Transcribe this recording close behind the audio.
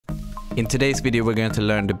In today's video we're going to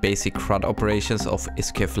learn the basic CRUD operations of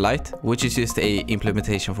sqflite, which is just a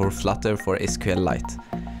implementation for Flutter for SQLite.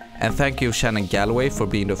 And thank you Shannon Galloway for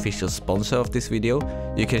being the official sponsor of this video.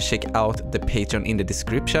 You can check out the Patreon in the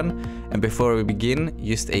description. And before we begin,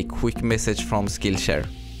 just a quick message from Skillshare.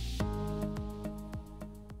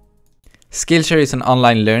 Skillshare is an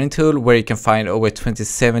online learning tool where you can find over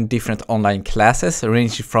 27 different online classes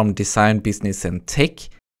ranging from design, business and tech.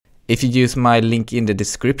 If you use my link in the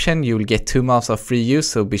description, you will get 2 months of free use,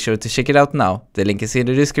 so be sure to check it out now. The link is in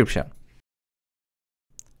the description.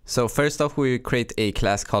 So first off, we will create a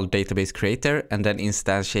class called database creator and then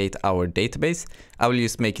instantiate our database. I will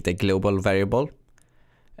just make it a global variable.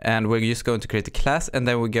 And we're just going to create a class and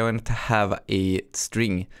then we're going to have a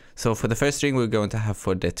string. So for the first string, we're going to have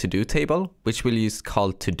for the to-do table, which we'll use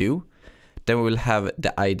called to-do. Then we will have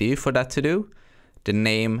the ID for that to-do, the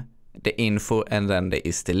name, the info, and then the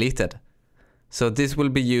is deleted. So this will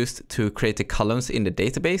be used to create the columns in the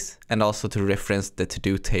database and also to reference the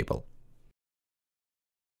to-do table.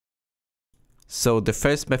 So the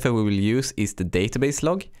first method we will use is the database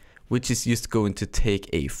log, which is just going to take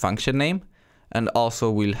a function name, and also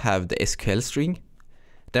we'll have the SQL string.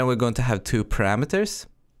 Then we're going to have 2 parameters,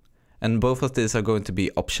 and both of these are going to be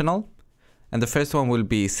optional. And the first one will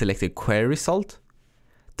be selected query result.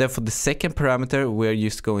 Then for the second parameter, we're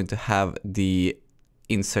just going to have the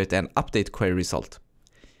insert and update query result.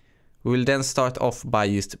 We will then start off by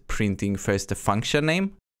just printing first the function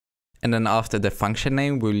name. And then after the function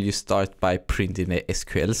name, we'll just start by printing the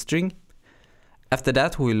SQL string. After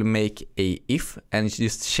that, we'll make a if and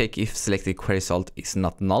just check if selected query result is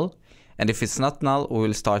not null. And if it's not null, we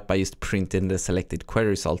will start by just printing the selected query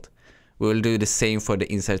result. We will do the same for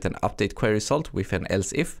the insert and update query result with an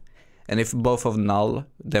else if. And if both are null,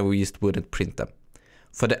 then we just wouldn't print them.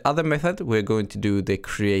 For the other method, we're going to do the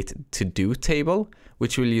create to-do table,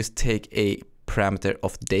 which will just take a parameter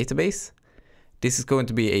of the database. This is going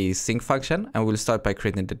to be a sync function, and we'll start by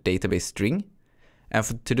creating the database string. And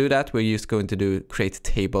to do that, we're just going to do create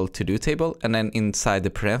table to-do table, and then inside the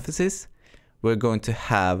parentheses, we're going to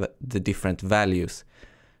have the different values.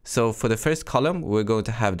 So for the first column, we're going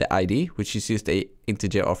to have the ID, which is just an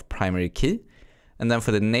integer of primary key. And then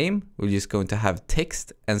for the name, we're just going to have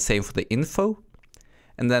text, and same for the info.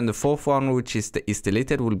 And then the fourth one, which is the is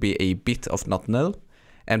deleted, will be a bit of not null.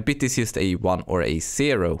 And bit is just a 1 or a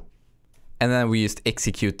 0. And then we just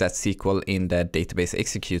execute that SQL in the database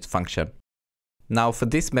execute function. Now for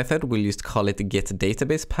this method, we'll just call it get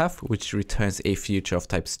database path, which returns a future of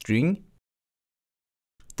type string.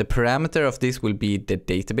 The parameter of this will be the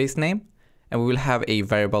database name. And we will have a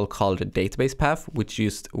variable called database path, which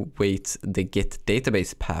just waits the get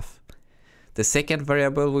database path. The second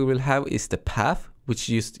variable we will have is the path, which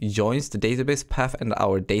just joins the database path and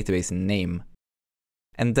our database name.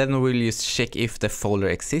 And then we'll just check if the folder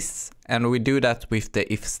exists. And we do that with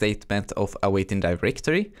the if statement of awaiting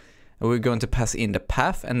directory. And we're going to pass in the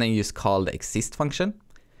path and then just call the exist function.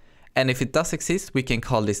 And if it does exist, we can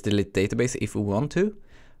call this delete database if we want to.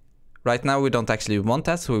 Right now we don't actually want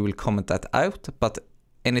that, so we will comment that out, but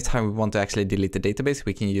anytime we want to actually delete the database,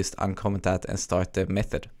 we can just uncomment that and start the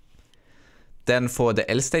method. Then for the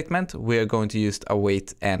else statement, we are going to use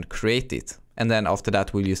await and create it. And then after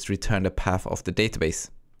that, we'll just return the path of the database.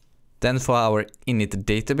 Then for our init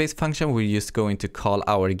database function, we're just going to call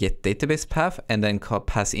our get database path and then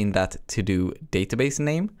pass in that to do database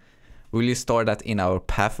name. We'll just store that in our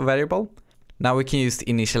path variable. Now we can just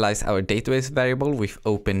initialize our database variable with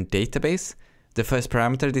open database. The first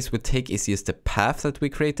parameter this would take is just the path that we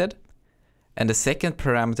created. And the second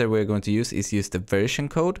parameter we're going to use is just the version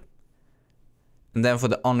code. And then for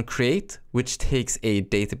the onCreate, which takes a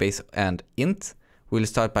database and int, we'll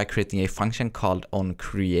start by creating a function called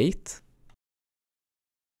onCreate.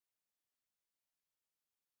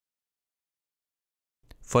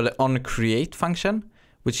 For the onCreate function,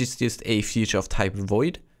 which is just a future of type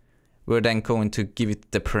void, we're then going to give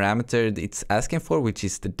it the parameter it's asking for, which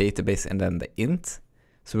is the database and then the int.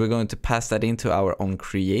 So we're going to pass that into our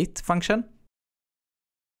onCreate function.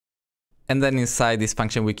 And then inside this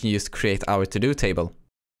function, we can just create our to-do table.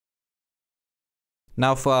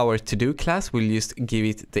 Now for our to-do class, we'll just give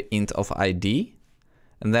it the int of ID.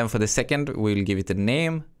 And then for the second, we'll give it the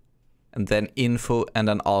name, and then info, and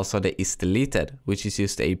then also the is deleted, which is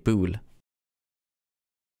just a bool.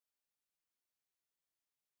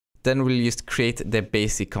 Then we'll just create the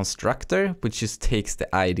basic constructor, which just takes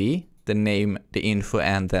the ID, the name, the info,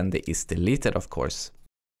 and then the is deleted, of course.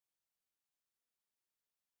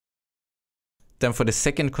 Then for the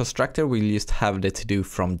second constructor, we'll just have the to-do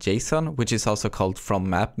from JSON, which is also called from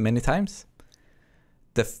map many times.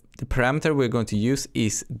 The parameter we're going to use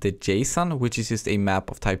is the JSON, which is just a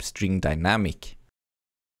map of type string dynamic.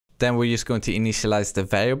 Then we're just going to initialize the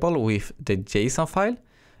variable with the JSON file.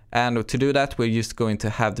 And to do that, we're just going to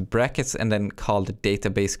have the brackets and then call the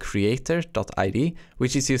database creator.id,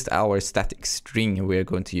 which is just our static string we're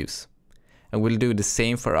going to use. And we'll do the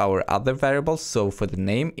same for our other variables, so for the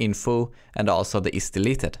name, info, and also the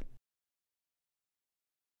isDeleted.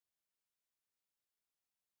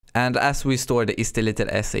 And as we store the isDeleted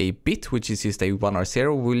as a bit, which is just a 1 or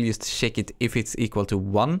 0, we'll just check it if it's equal to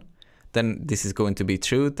 1, then this is going to be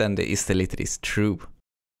true, then the isDeleted is true.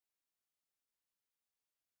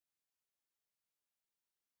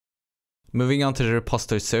 Moving on to the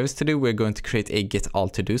Postal Service to-do, we're going to create a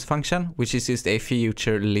getAllToDos function, which is just a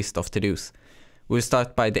future list of to-dos. We'll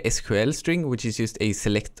start by the SQL string, which is just a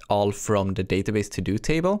select all from the database to-do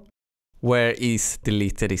table, where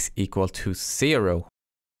isDeleted is equal to 0.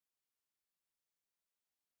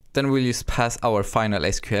 Then we'll just pass our final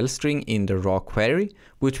SQL string in the raw query,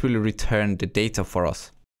 which will return the data for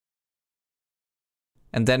us.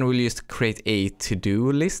 And then we'll just create a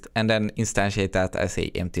to-do list and then instantiate that as an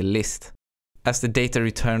empty list. As the data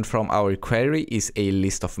returned from our query is a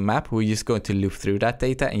list of map, we're just going to loop through that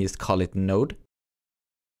data and just call it node.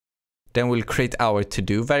 Then we'll create our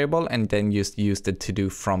to-do variable and then just use the to-do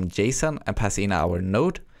from JSON and pass in our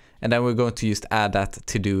node. And then we're going to just add that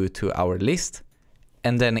to-do to our list.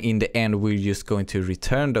 And then in the end, we're just going to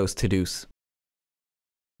return those to-dos.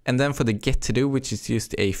 And then for the getToDo, which is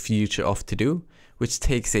just a future of to-do, which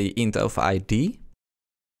takes a int of ID.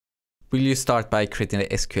 We'll just start by creating an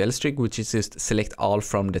SQL string, which is just select all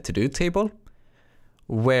from the to-do table,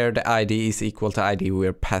 where the ID is equal to ID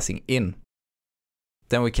we're passing in.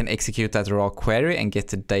 Then we can execute that raw query and get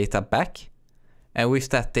the data back. And with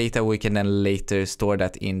that data, we can then later store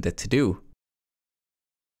that in the to-do.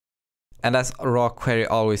 And as raw query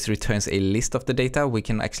always returns a list of the data, we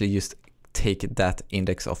can actually just take that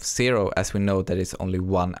index of 0, as we know that it's only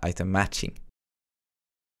one item matching.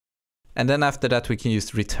 And then after that, we can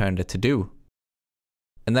just return the to-do.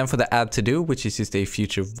 And then for the add to-do, which is just a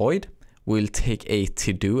future void, we'll take a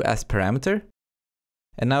to-do as parameter.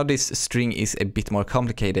 And now this string is a bit more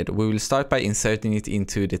complicated. We will start by inserting it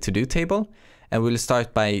into the to-do table, and we'll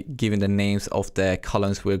start by giving the names of the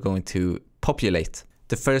columns we're going to populate.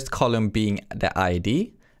 The first column being the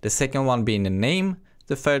ID, the second one being the name,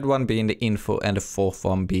 the third one being the info, and the fourth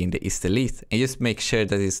one being the isDelete. And just make sure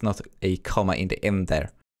that it's not a comma in the end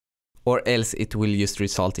there, or else it will just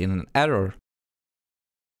result in an error.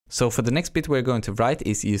 So for the next bit we're going to write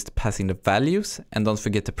is just passing the values, and don't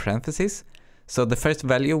forget the parentheses. So the first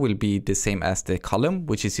value will be the same as the column,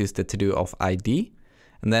 which is just the to-do of ID,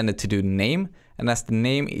 and then the to-do name. And as the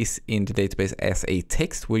name is in the database as a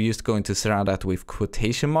text, we're just going to surround that with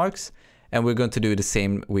quotation marks, and we're going to do the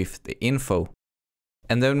same with the info.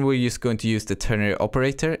 And then we're just going to use the ternary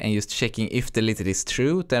operator and just checking if deleted is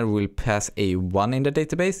true, then we'll pass a 1 in the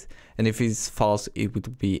database, and if it's false, it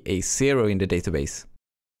would be a 0 in the database.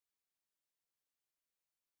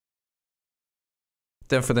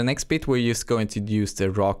 Then for the next bit, we're just going to use the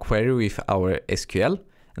raw query with our SQL,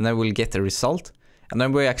 and then we'll get the result. And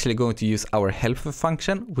then we're actually going to use our helper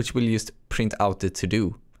function, which will just print out the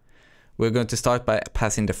to-do. We're going to start by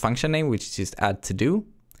passing the function name, which is just add to-do.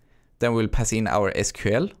 Then we'll pass in our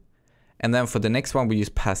SQL. And then for the next one, we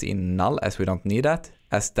just pass in null, as we don't need that,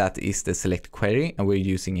 as that is the select query, and we're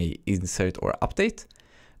using a insert or update.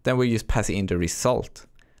 Then we just pass in the result.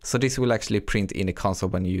 So this will actually print in the console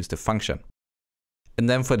when you use the function. And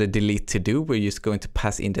then for the delete to-do, we're just going to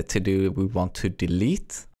pass in the to-do we want to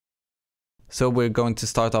delete. So we're going to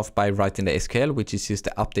start off by writing the SQL, which is just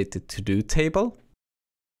the updated to-do table.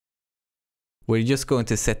 We're just going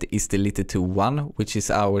to set the isDeleted to 1, which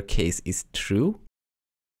is our case is true.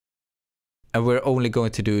 And we're only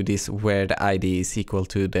going to do this where the ID is equal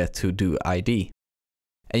to the to-do ID.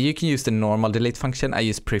 And you can use the normal delete function. I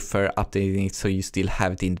just prefer updating it so you still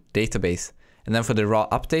have it in the database. And then for the raw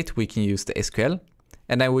update, we can use the SQL.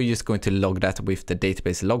 And then we're just going to log that with the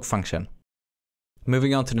database log function.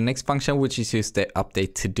 Moving on to the next function, which is just the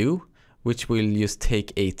update to-do, which will just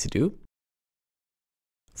take a to-do.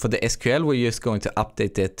 For the SQL, we're just going to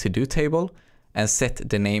update the to-do table and set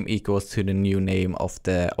the name equals to the new name of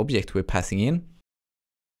the object we're passing in.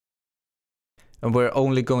 And we're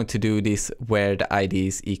only going to do this where the ID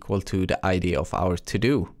is equal to the ID of our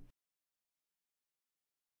to-do.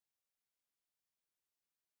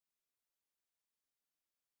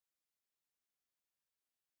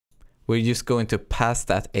 We're just going to pass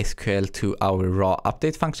that SQL to our raw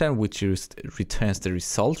update function, which just returns the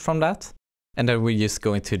result from that. And then we're just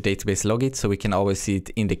going to database log it so we can always see it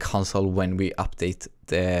in the console when we update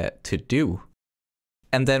the to-do.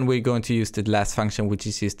 And then we're going to use the last function, which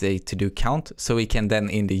is just a to-do count. So we can then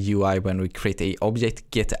in the UI, when we create a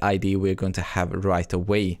object, get the ID we're going to have right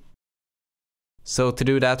away. So to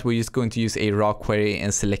do that, we're just going to use a raw query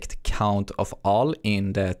and select count of all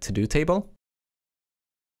in the to-do table.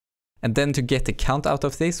 And then to get the count out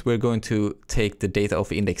of this, we're going to take the data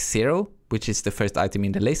of index 0, which is the first item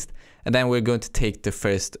in the list. And then we're going to take the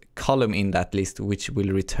first column in that list, which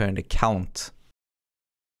will return the count.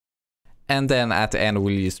 And then at the end,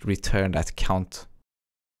 we'll just return that count.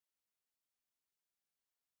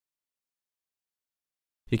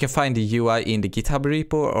 You can find the UI in the GitHub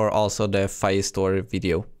repo or also the Firestore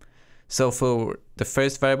video. So for the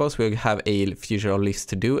first variables, we'll have a future list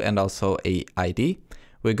to do and also a ID.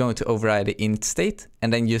 We're going to override the int state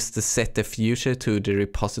and then use to set the future to the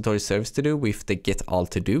repository service to do with the get all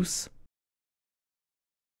to dos.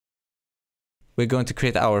 We're going to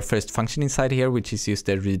create our first function inside here, which is use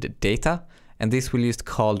the read data. And this will just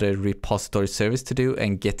call the repository service to do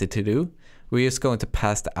and get the to do. We're just going to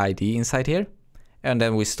pass the ID inside here. And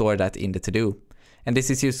then we store that in the to do. And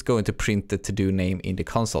this is just going to print the to do name in the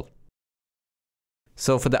console.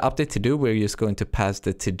 So for the update to do, we're just going to pass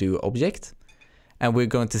the to do object. And we're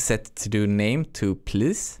going to set the to do name to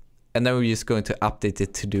please. And then we're just going to update the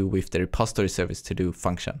to do with the repository service to do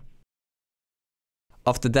function.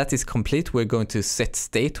 After that is complete, we're going to set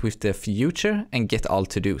state with the future and get all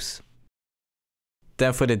to dos.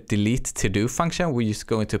 Then for the delete to do function, we're just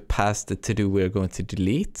going to pass the to do we're going to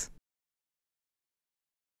delete.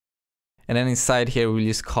 And then inside here, we'll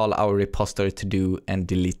just call our repository to do and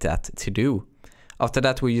delete that to do. After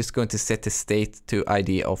that, we're just going to set the state to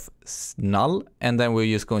ID of null. And then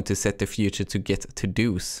we're just going to set the future to get to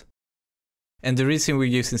dos. And the reason we're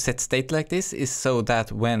using set state like this is so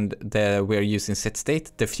that when we're using set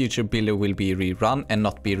state, the future builder will be rerun and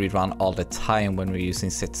not be rerun all the time when we're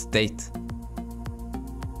using set state.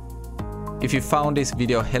 If you found this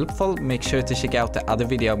video helpful, make sure to check out the other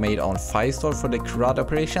video I made on Firestore for the CRUD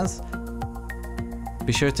operations.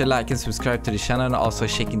 Be sure to like and subscribe to the channel and also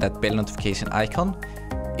checking that bell notification icon.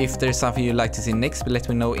 If there's something you'd like to see next, let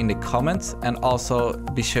me know in the comments, and also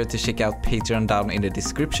be sure to check out Patreon down in the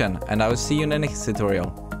description, and I will see you in the next tutorial.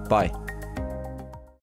 Bye.